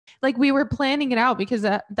Like we were planning it out because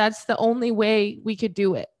that's the only way we could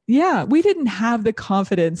do it. Yeah. We didn't have the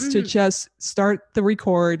confidence to just start the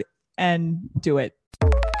record and do it.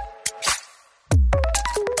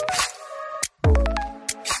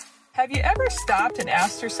 Have you ever stopped and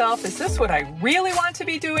asked yourself, is this what I really want to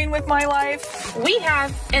be doing with my life? We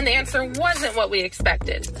have, and the answer wasn't what we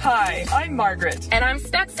expected. Hi, I'm Margaret. And I'm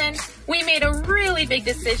Stetson. We made a really big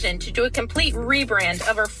decision to do a complete rebrand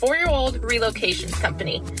of our 4-year-old relocations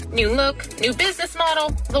company. New look, new business model,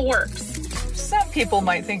 the works. Some people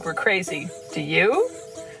might think we're crazy. Do you?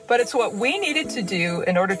 But it's what we needed to do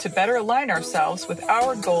in order to better align ourselves with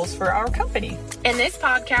our goals for our company. In this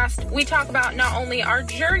podcast, we talk about not only our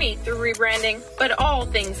journey through rebranding, but all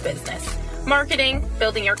things business. Marketing,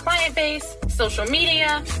 building your client base, social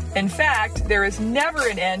media. In fact, there is never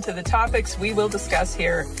an end to the topics we will discuss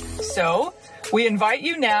here. So, we invite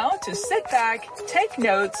you now to sit back, take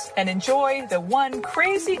notes, and enjoy the One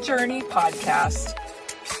Crazy Journey podcast.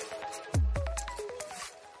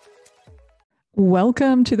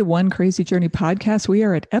 Welcome to the One Crazy Journey podcast. We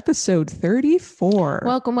are at episode 34.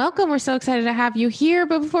 Welcome. We're so excited to have you here.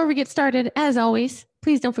 But before we get started, as always,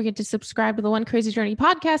 please don't forget to subscribe to the One Crazy Journey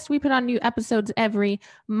podcast. We put on new episodes every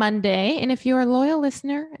Monday. And if you're a loyal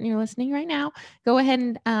listener and you're listening right now, go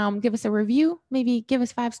ahead and give us a review. Maybe give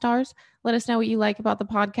us 5 stars. Let us know what you like about the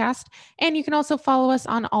podcast. And you can also follow us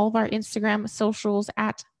on all of our Instagram socials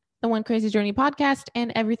at the One Crazy Journey podcast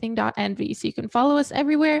and everything.nv. So you can follow us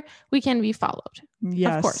everywhere. We can be followed.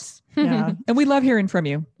 Yes. Of course. Yeah. And we love hearing from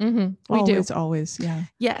you. We do. Always. Yeah.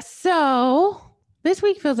 Yes. So this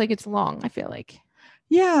week feels like it's long. I feel like.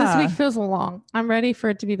 Yeah. This week feels long. I'm ready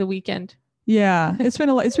for it to be the weekend. Yeah. It's been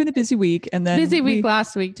a busy week. And then busy week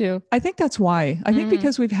last week too. I think that's why. I think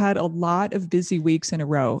because we've had a lot of busy weeks in a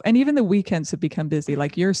row, and even the weekends have become busy.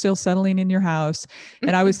 Like you're still settling in your house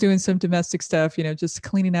and I was doing some domestic stuff, just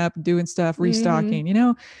cleaning up, doing stuff,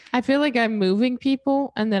 restocking, I feel like I'm moving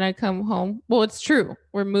people and then I come home. Well, it's true.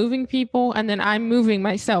 We're moving people and then I'm moving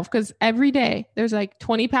myself because every day there's like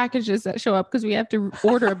 20 packages that show up because we have to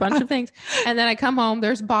order a bunch of things. And then I come home,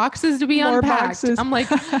 there's boxes to be unpacked. Boxes. I'm like,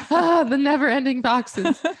 the never ending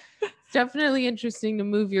boxes. It's definitely interesting to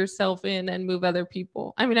move yourself in and move other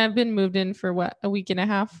people. I mean, I've been moved in for a week and a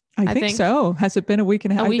half. I think so. Has it been a week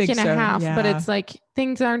and a half? A week and a half, yeah. But it's like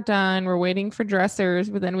things aren't done. We're waiting for dressers,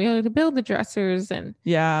 but then we have to build the dressers and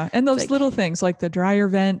and those little things like the dryer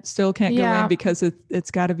vent still can't go in because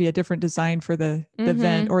it's got to be a different design for the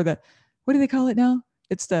vent or what do they call it now?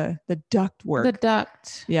 It's the duct work. The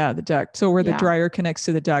duct. Yeah, the duct. So where the dryer connects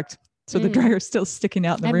to the duct. So the dryer is still sticking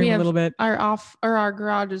out in the room a little bit. Our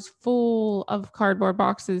garage is full of cardboard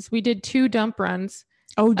boxes. We did 2 dump runs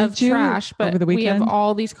of you? Trash, but over the weekend? We have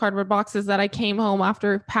all these cardboard boxes that I came home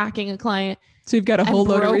after packing a client. So you've got a whole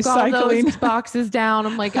load of recycling. All those boxes down.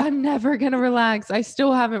 I'm like, I'm never going to relax. I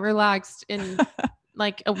still haven't relaxed in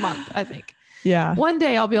like a month, I think. Yeah. One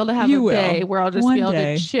day I'll be able to have day where I'll just be able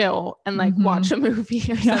to chill and like watch a movie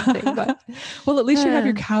or something. But well, at least you have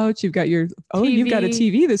your couch. You've got your TV. You've got a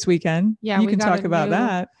TV this weekend. Yeah, you can talk about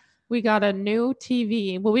that. We got a new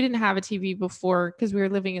TV. Well, we didn't have a TV before because we were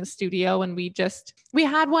living in a studio and we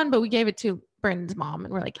had one, but we gave it to Brandon's mom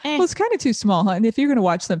and we're like, Well, it's kind of too small, huh? And if you're going to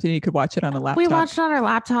watch something, you could watch it on a laptop. We watched it on our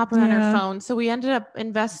laptop or on our phone. So we ended up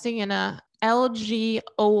investing in a LG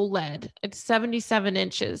OLED. It's 77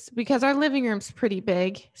 inches because our living room's pretty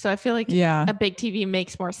big. So I feel like a big TV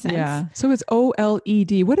makes more sense. Yeah. So it's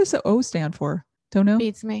OLED. What does the O stand for? Don't know.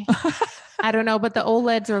 Beats me. I don't know, but the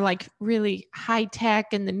OLEDs are like really high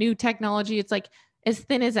tech and the new technology. It's like as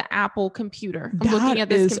thin as an Apple computer. I'm looking at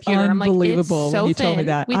this computer. I'm like, it's so when you thin. Told me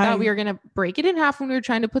that. We thought we were going to break it in half when we were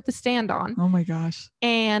trying to put the stand on. Oh my gosh.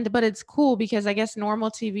 But it's cool because I guess normal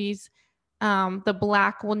TVs, the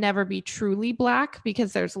black will never be truly black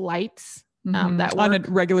because there's lights that work on a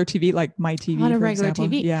regular TV, like my TV, on a for regular example.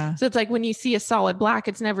 TV. Yeah. So it's like when you see a solid black,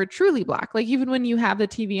 it's never truly black. Like even when you have the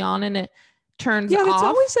TV on and it turns off. It's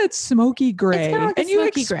always that smoky gray. Like and you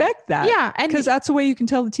expect that. Yeah. Because that's the way you can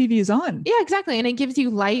tell the TV is on. Yeah, exactly. And it gives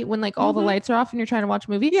you light when like all the lights are off and you're trying to watch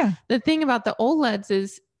a movie. Yeah. The thing about the OLEDs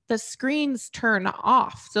is the screens turn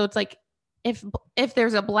off. So it's like if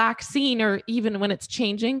there's a black scene or even when it's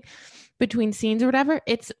changing between scenes or whatever,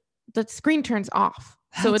 the screen turns off.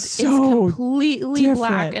 So it's completely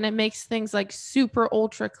black and it makes things like super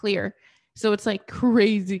ultra clear. So it's like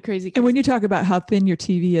crazy. And when you talk about how thin your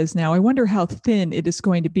TV is now, I wonder how thin it is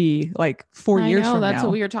going to be like 4 years from now. That's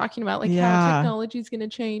what we were talking about, like how technology is going to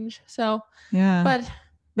change. So, but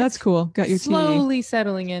that's cool. Got your slowly TV.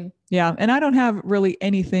 Settling in. Yeah. And I don't have really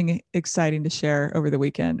anything exciting to share over the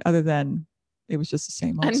weekend other than it was just the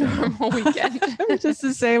same A old. same old. normal weekend. It was just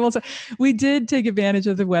the same old. We did take advantage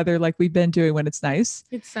of the weather like we've been doing when it's nice.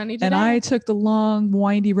 It's sunny today. And I took the long,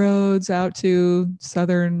 windy roads out to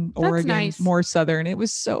southern That's Oregon, nice. more southern. It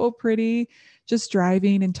was so pretty, just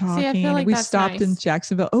driving and talking. I feel like we that's stopped in nice.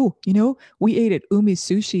 Jacksonville. Oh, we ate at Umi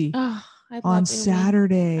Sushi Oh, I love on Umi.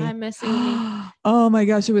 Saturday. I miss Umi. Oh my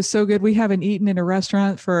gosh, it was so good. We haven't eaten in a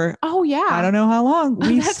restaurant for Oh yeah. I don't know how long.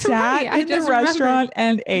 We That's sat right. I in the just remembered. restaurant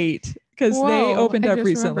and ate because they Whoa, opened I up just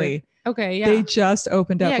recently. remembered. Okay, yeah. They just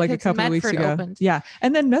opened up Yeah, like a 'cause couple of weeks Medford ago. opened. Yeah.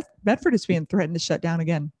 And then Medford is being threatened to shut down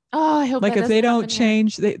again. Oh, I hope Like that if they doesn't don't happen here.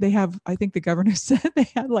 change, they have, I think the governor said they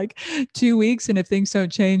had like 2 weeks. And if things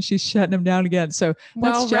don't change, she's shutting them down again. So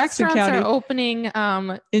Well, that's Jackson restaurants County. are opening.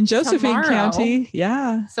 In Josephine tomorrow. County.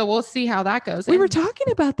 Yeah. So we'll see how that goes. We And were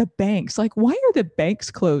talking about the banks. Like, why are the banks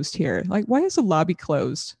closed here? Like, why is the lobby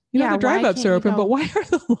closed? You know, Yeah, the why drive-ups can't are you open, go? but why are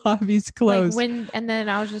the lobbies closed? and then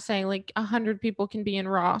I was just saying, like 100 people can be in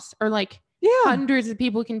Ross, or like yeah. hundreds of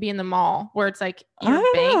people can be in the mall, where it's like I your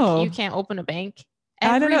don't bank, know. you can't open a bank.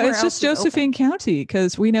 I don't know. Everywhere It's just else is open. Josephine County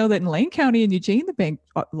because we know that in Lane County and Eugene, the bank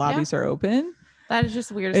lobbies are open. That is just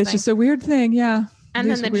the weirdest It's thing. just a weird thing. Yeah.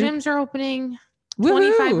 And It's then the weird. gyms are opening.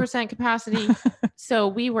 Woohoo! 25% capacity. So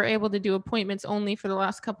we were able to do appointments only for the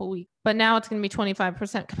last couple weeks, but now it's going to be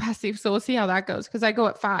 25% capacity. So we'll see how that goes. Cause I go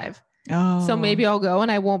at 5. Oh. So maybe I'll go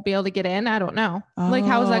and I won't be able to get in. I don't know. Like,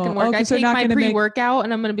 how is that going to work? I 'cause they're take not my gonna make- pre-workout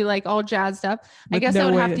and I'm going to be like all jazzed up. I With guess I no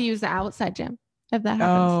would way have to- to use the outside gym if that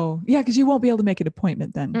happens. Oh, yeah. Because you won't be able to make an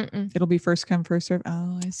appointment then. Mm-mm. It'll be first come, first serve.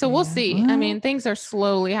 Oh, I see. So we'll Yeah. see. I Well, mean, things are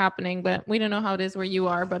slowly happening, but we don't know how it is where you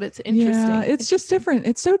are, but it's interesting. yeah, it's just different.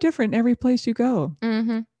 It's so different every place you go.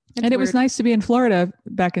 Mm-hmm. And it was nice to be in Florida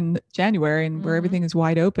back in January and where Mhm. everything is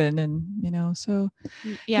wide open and, so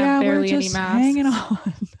Yeah, we're barely any just masks. hanging on.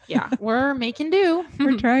 Yeah, we're making do.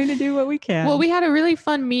 We're trying to do what we can. Well, we had a really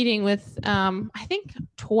fun meeting with, I think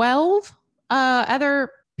 12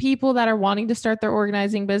 other people that are wanting to start their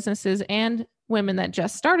organizing businesses and women that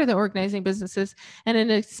just started their organizing businesses. And it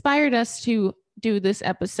inspired us to do this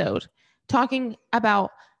episode talking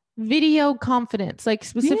about video confidence, like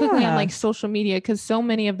specifically on Yeah. like social media, because so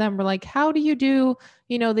many of them were like, how do you do,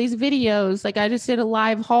 these videos? Like I just did a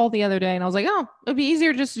live haul the other day and I was like, oh, it'd be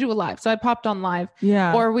easier just to do a live. So I popped on live.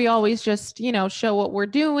 yeah. Or we always just, show what we're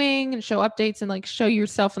doing and show updates and like show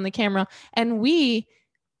yourself in the camera. And we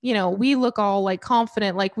look all like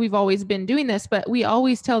confident, like we've always been doing this, but we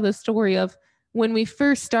always tell the story of when we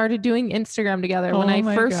first started doing Instagram together, when Oh I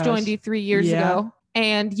my first gosh. joined you 3 years Yeah. ago.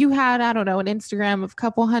 And you had, I don't know, an Instagram of a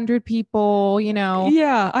couple hundred people,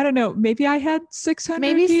 Yeah, I don't know. Maybe I had 600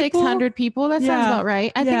 maybe people. 600 people. That sounds Yeah. about right.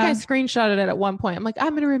 I think Yeah. I screenshotted it at one point. I'm like,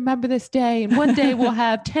 I'm going to remember this day. And one day we'll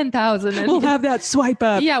have 10,000. And We'll have that swipe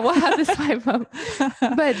up. yeah, we'll have this swipe up.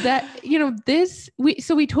 But that,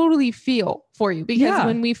 we totally feel for you because Yeah.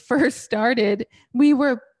 when we first started, we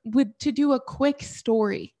would to do a quick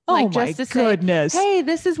story. Oh Like my just to say, goodness. hey,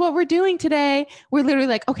 this is what we're doing today. We're literally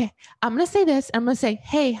like, okay, I'm going to say this. I'm going to say,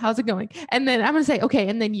 hey, how's it going? And then I'm going to say, okay.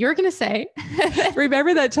 And then you're going to say,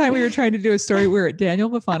 Remember that time we were trying to do a story? We were at Daniel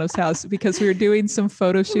Bufano's house because we were doing some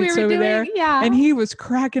photo shoots over there. yeah. And he was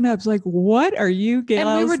cracking up. It's like, what are you gals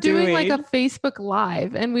And we were doing like a doing? Facebook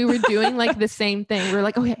Live and we were doing like the same thing. We were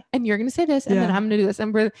like, okay, and you're going to say this and then Yeah. I'm going to do this.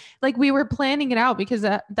 And we're like, we were planning it out because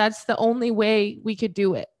that's the only way we could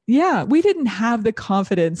do it. Yeah, we didn't have the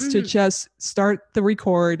confidence to Mhm. just start the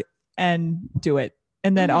record and do it.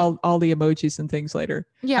 And then Mhm. all the emojis and things later.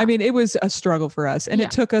 Yeah. I mean, it was a struggle for us. And Yeah.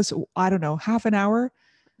 it took us, I don't know, half an hour,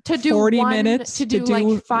 to do 40 minutes to do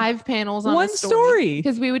like 5 panels on one a story.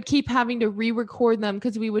 because we would keep having to re-record them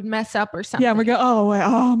because we would mess up or something. Yeah, and we go, oh, wait,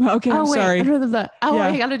 okay, I'm wait, sorry. blah, blah, blah. Oh, Yeah.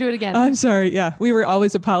 I got to do it again. I'm sorry. Yeah, we were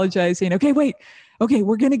always apologizing. Okay, wait. Okay,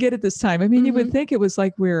 we're going to get it this time. I mean, you Mm-hmm. would think it was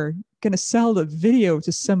like we're going to sell the video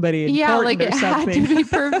to somebody Yeah, important like or it had something. to be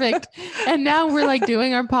perfect. And now we're like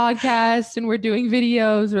doing our podcast and we're doing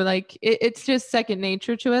videos. We're like, it's just second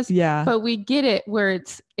nature to us. Yeah. But we get it where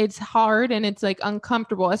it's hard and it's like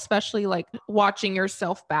uncomfortable, especially like watching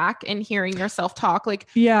yourself back and hearing yourself talk. Like,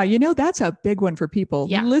 Yeah, that's a big one for people.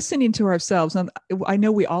 Yeah. Listening to ourselves. And I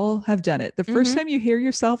know we all have done it. The first Mhm. time you hear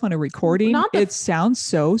yourself on a recording, Not the- it sounds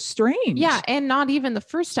so strange. yeah. And not even the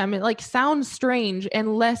first time. It like sounds strange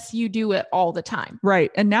unless you do it all the time.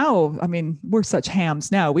 Right. And now, I mean, we're such hams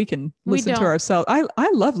now. We can We listen to don't. ourselves. I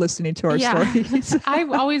love listening to our stories. I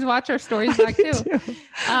always watch our stories I back do too.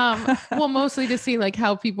 Well, mostly to see like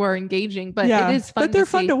how people are engaging, but yeah, it is fun. but they're to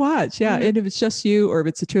fun see. to watch. Yeah. Mhm. And if it's just you or if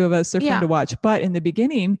it's the two of us, they're Yeah. fun to watch. But in the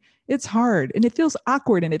beginning, it's hard and it feels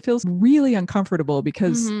awkward and it feels really uncomfortable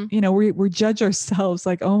because, we judge ourselves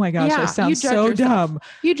like, oh my gosh, I sound so dumb.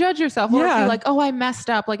 You judge yourself. Or if you're like, oh, I messed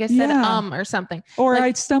up. Like I said, or something. Or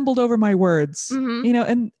I stumbled over my words,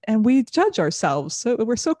 and we judge ourselves. So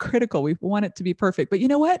we're so critical. We want it to be perfect. But you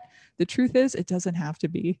know what? The truth is it doesn't have to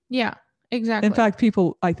be. Yeah, exactly. In fact,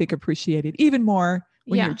 people, I think, appreciate it even more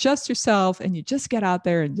when you're just yourself and you just get out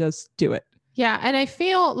there and just do it. Yeah. And I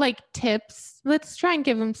feel like tips, let's try and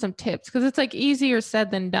give them some tips because it's like easier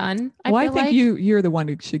said than done. I think you're the one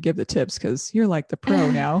who should give the tips because you're like the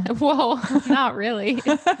pro now. Whoa, not really.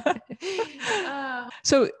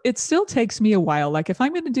 So it still takes me a while. Like if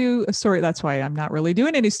I'm going to do a story, that's why I'm not really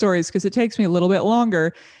doing any stories because it takes me a little bit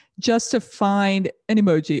longer just to find an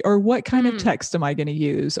emoji or what kind of text am I going to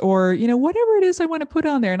use or, whatever it is I want to put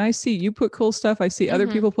on there. And I see you put cool stuff. I see other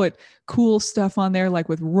people put cool stuff on there, like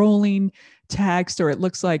with rolling text, or it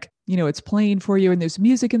looks like, it's playing for you and there's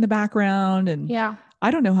music in the background. And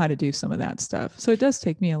I don't know how to do some of that stuff. So it does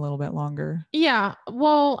take me a little bit longer. Yeah.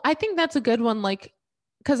 Well, I think that's a good one. Like,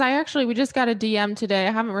 cause we just got a DM today.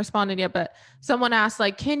 I haven't responded yet, but someone asked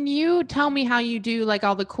like, can you tell me how you do like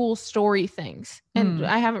all the cool story things? And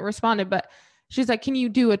I haven't responded, but she's like, can you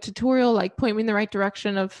do a tutorial? Like point me in the right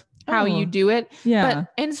direction of how you do it. Yeah.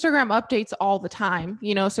 But Instagram updates all the time,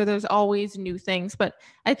 so there's always new things, but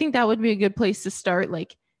I think that would be a good place to start.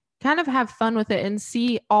 Like kind of have fun with it and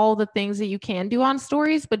see all the things that you can do on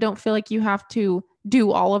stories, but don't feel like you have to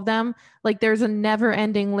do all of them. Like there's a never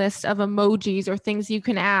ending list of emojis or things you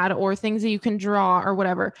can add or things that you can draw or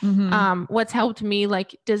whatever. What's helped me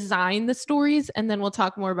like design the stories, and then we'll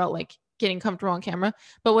talk more about like getting comfortable on camera,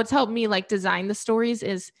 but what's helped me like design the stories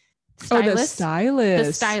is the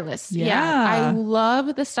stylist. Yeah. I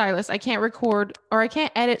love the stylist. I can't record or I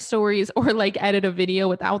can't edit stories or like edit a video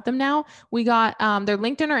without them now. We got, they're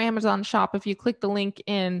linked in our Amazon shop if you click the link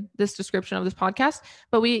in this description of this podcast,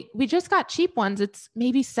 but we just got cheap ones. It's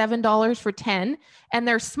maybe $7 for 10 and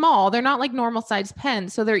they're small. They're not like normal size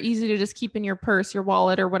pens. So they're easy to just keep in your purse, your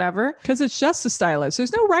wallet or whatever. Cause it's just a stylus.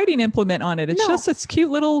 There's no writing implement on it. It's just this cute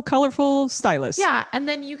little colorful stylus. Yeah. And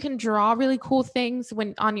then you can draw really cool things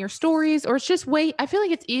when on your stories, or it's just I feel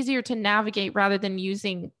like it's easier to navigate rather than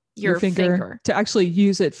using your finger to actually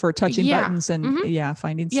use it for touching buttons and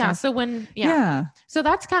finding stuff. Yeah. So so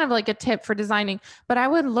that's kind of like a tip for designing, but I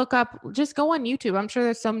would just go on YouTube. I'm sure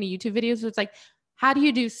there's so many YouTube videos. It's like, how do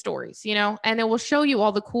you do stories, and it will show you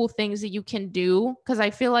all the cool things that you can do. Cause I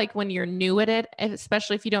feel like when you're new at it,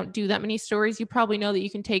 especially if you don't do that many stories, you probably know that you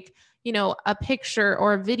can take, a picture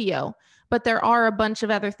or a video, but there are a bunch of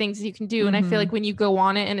other things that you can do. And I feel like when you go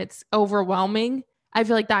on it and it's overwhelming, I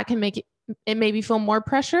feel like that can make it maybe feel more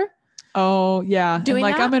pressure. Oh yeah. I'm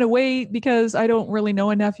going to wait because I don't really know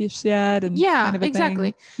enough yet. And kind of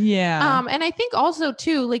exactly. Thing. Yeah. And I think also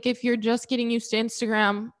too, like if you're just getting used to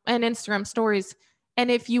Instagram and Instagram stories, and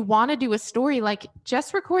if you want to do a story, like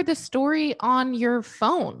just record the story on your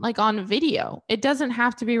phone, like on video. It doesn't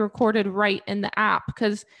have to be recorded right in the app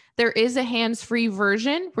because there is a hands-free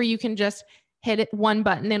version where you can just hit one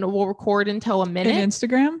button and it will record until a minute. In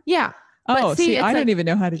Instagram? Yeah. Oh, see, I don't even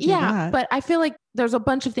know how to do that. But I feel like there's a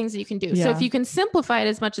bunch of things that you can do. Yeah. So if you can simplify it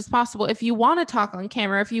as much as possible, if you want to talk on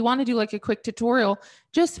camera, if you want to do like a quick tutorial,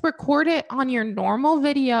 just record it on your normal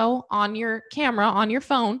video, on your camera, on your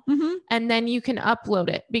phone, and then you can upload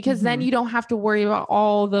it because then you don't have to worry about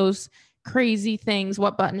all those crazy things.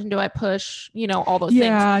 What button do I push? All those things.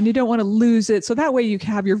 Yeah. And you don't want to lose it. So that way you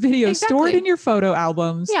have your video stored in your photo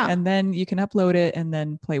albums and then you can upload it and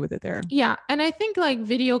then play with it there. Yeah. And I think like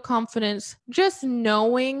video confidence, just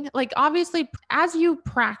knowing, like obviously as you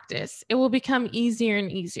practice, it will become easier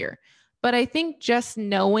and easier. But I think just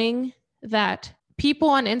knowing that people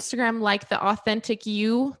on Instagram like the authentic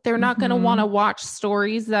you, they're not going to want to watch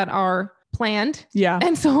stories that are planned. Yeah.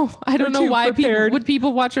 And so I don't know why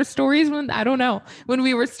people watch our stories when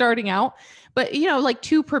we were starting out, but like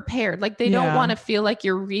too prepared, like they don't want to feel like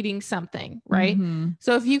you're reading something. Right.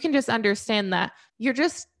 So if you can just understand that you're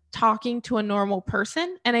just talking to a normal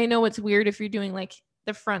person. And I know it's weird if you're doing like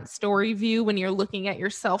the front story view when you're looking at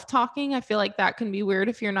yourself talking. I feel like that can be weird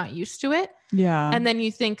if you're not used to it. Yeah. And then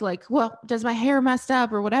you think like, well, does my hair messed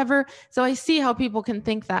up or whatever? So I see how people can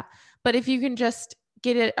think that, but if you can just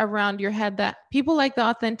get it around your head that people like the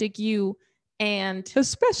authentic you, and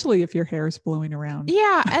especially if your hair is blowing around.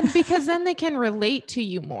 Yeah. And because then they can relate to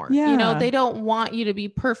you more. Yeah. They don't want you to be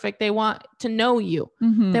perfect. They want to know you.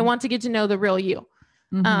 They want to get to know the real you.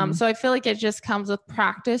 So I feel like it just comes with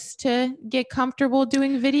practice to get comfortable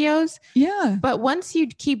doing videos. Yeah. But once you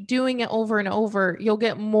keep doing it over and over, you'll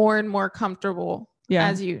get more and more comfortable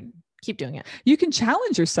as you keep doing it. You can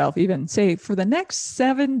challenge yourself, even say for the next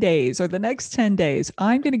 7 days or the next 10 days,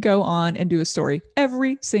 I'm going to go on and do a story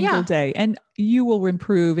every single day. And you will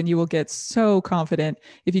improve and you will get so confident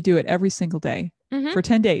if you do it every single day for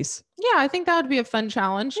 10 days. Yeah, I think that would be a fun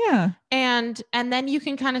challenge. Yeah. And then you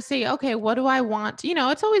can kind of say, okay, what do I want? You know,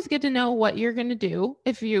 it's always good to know what you're going to do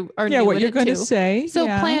if you are new what at you're it going to too. say. So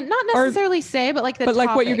plan, not necessarily say, but like the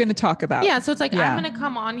topic. What you're going to talk about. Yeah. So it's like, I'm going to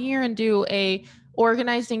come on here and do a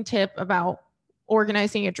organizing tip about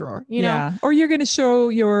organizing a drawer, you know? Or you're going to show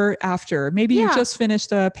your after. Maybe you just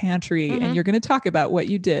finished a pantry and you're going to talk about what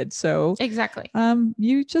you did. So exactly.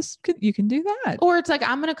 You can do that. Or it's like,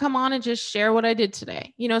 I'm going to come on and just share what I did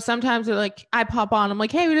today. You know, sometimes like I pop on, I'm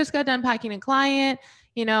like, hey, we just got done packing a client.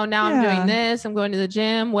 You know, now I'm doing this, I'm going to the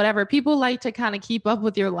gym, whatever. People like to kind of keep up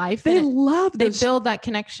with your life. They build that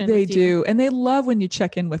connection. They do. And they love when you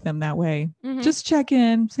check in with them that way. Just check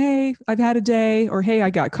in. Hey, I've had a day, or hey, I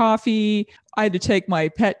got coffee. I had to take my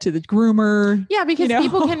pet to the groomer. Yeah, because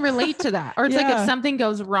people can relate to that. Or it's like if something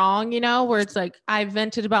goes wrong, you know, where it's like I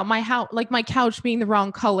vented about my house, like my couch being the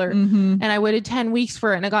wrong color, and I waited 10 weeks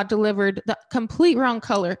for it, and it got delivered the complete wrong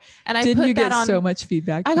color. And I Didn't you get so much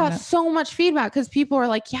feedback? I got so much feedback because people are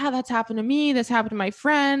like, yeah, that's happened to me. This happened to my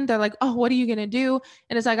friend. They're like, oh, what are you gonna do?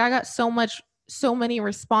 And it's like I got so many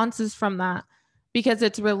responses from that because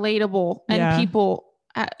it's relatable and people.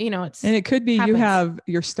 You know, and it could be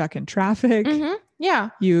you're stuck in traffic. Yeah.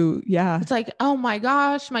 It's like, oh my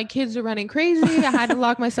gosh, my kids are running crazy. I had to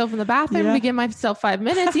lock myself in the bathroom to give myself 5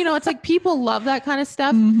 minutes. You know, it's like people love that kind of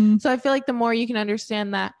stuff. So I feel like the more you can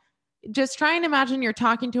understand that, just try and imagine you're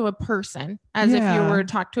talking to a person as if you were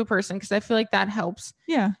to talk to a person, because I feel like that helps.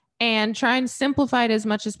 Yeah. And try and simplify it as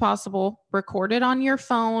much as possible. Record it on your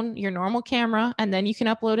phone, your normal camera, and then you can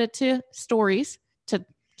upload it to stories to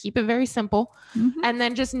keep it very simple. And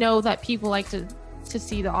then just know that people like to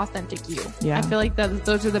see the authentic you. Yeah. I feel like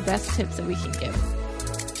those are the best tips that we can give.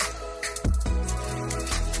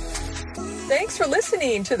 Thanks for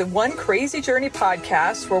listening to the One Crazy Journey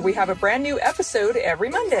podcast, where we have a brand new episode every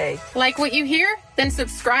Monday. Like what you hear? Then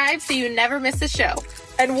subscribe so you never miss a show.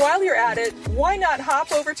 And while you're at it, why not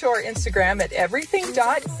hop over to our Instagram at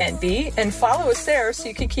everything.nb and follow us there so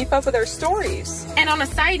you can keep up with our stories. And on a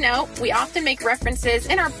side note, we often make references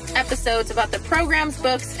in our episodes about the programs,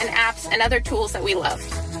 books, and apps and other tools that we love.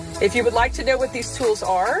 If you would like to know what these tools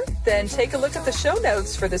are, then take a look at the show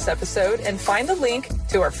notes for this episode and find the link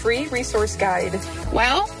to our free resource guide.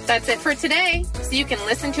 Well, that's it for today. So you can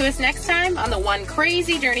listen to us next time on the One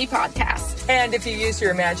Crazy Journey podcast. And if you use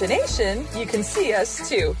your imagination, you can see us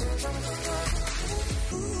too.